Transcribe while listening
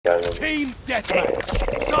Team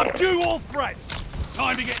deathmatch. Subdue all threats.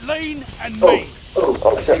 Time to get lean and mean.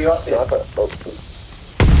 Oh shit, sniper.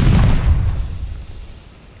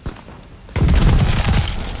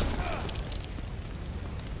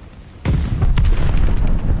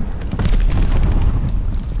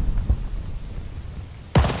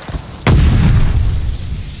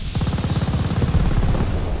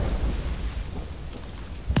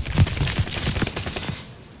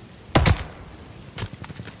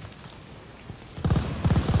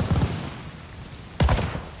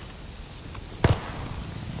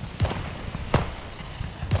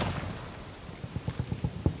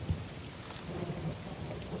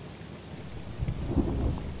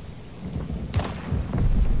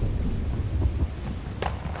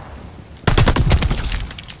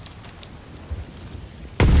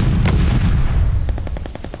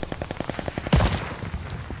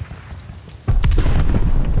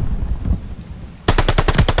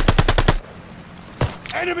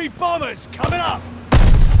 Enemy bombers coming up!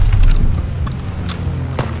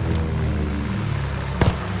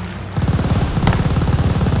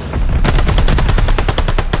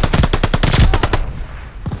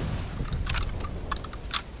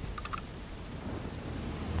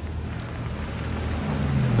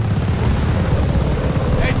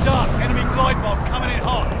 Heads up! Enemy glide bomb coming in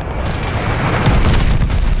hot!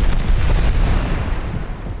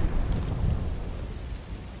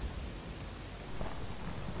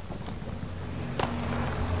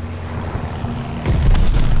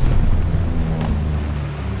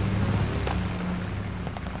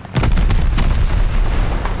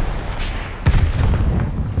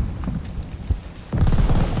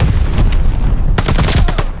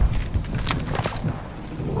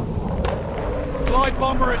 Glide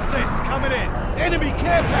bomber assist coming in. Enemy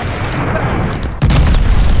care package inbound.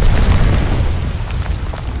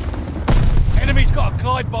 Enemy's got a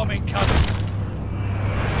glide bomb incoming.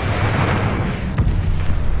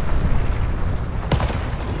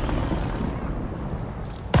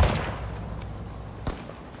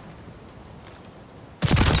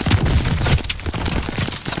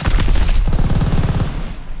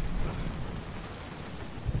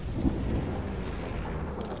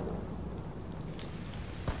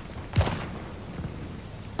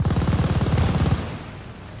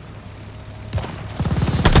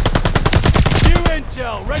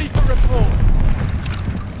 Intel, ready for report.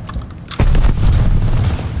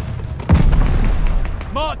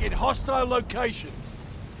 Marking hostile locations.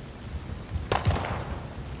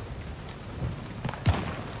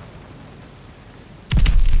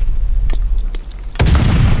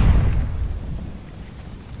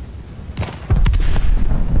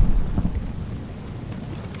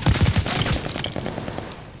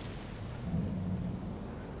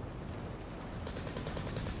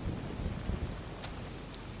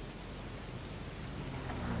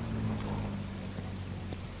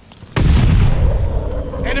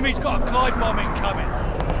 Enemy's got a glide bomb incoming.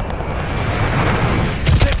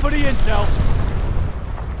 Sit for the intel.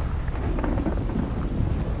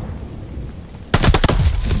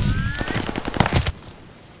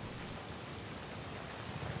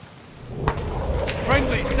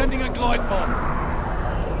 Friendly, sending a glide bomb.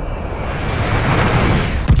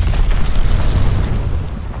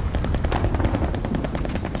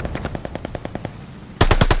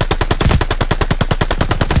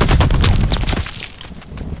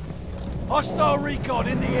 Hostile recon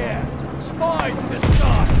in the air. Spies in the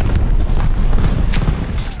sky.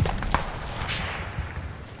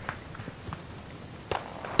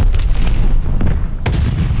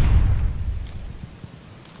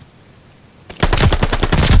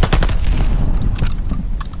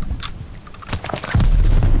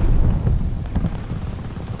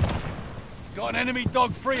 Got an enemy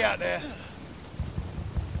dog free out there.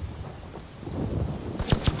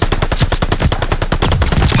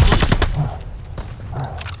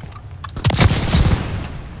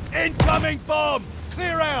 Incoming bomb!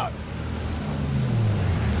 Clear out!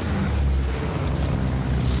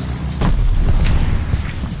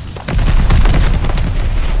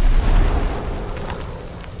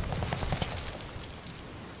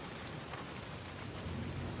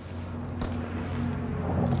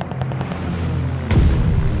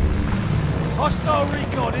 Hostile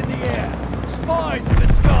recon in the air. Spies in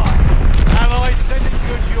the sky. Allies sending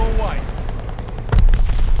goods your way.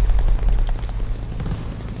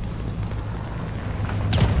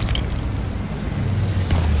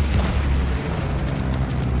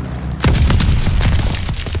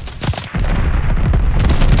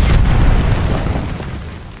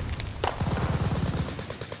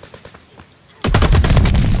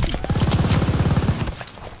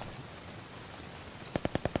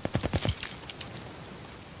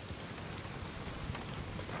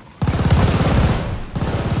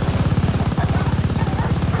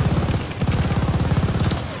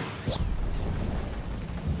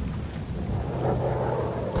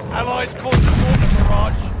 Allies causing a water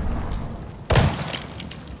barrage.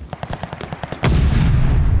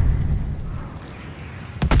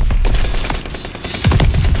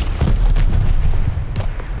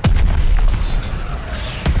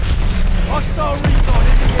 Hostile recon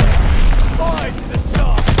in the air. Spies in the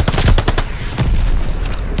sky.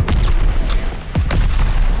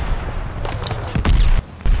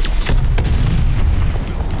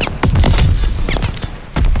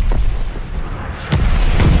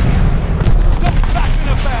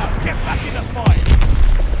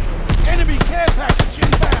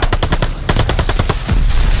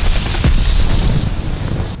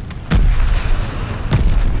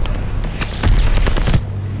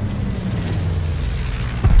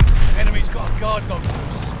 Guard dog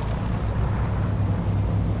loose.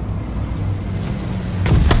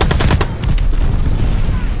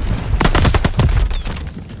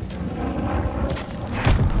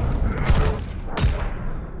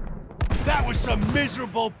 That was some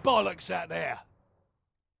miserable bollocks out there.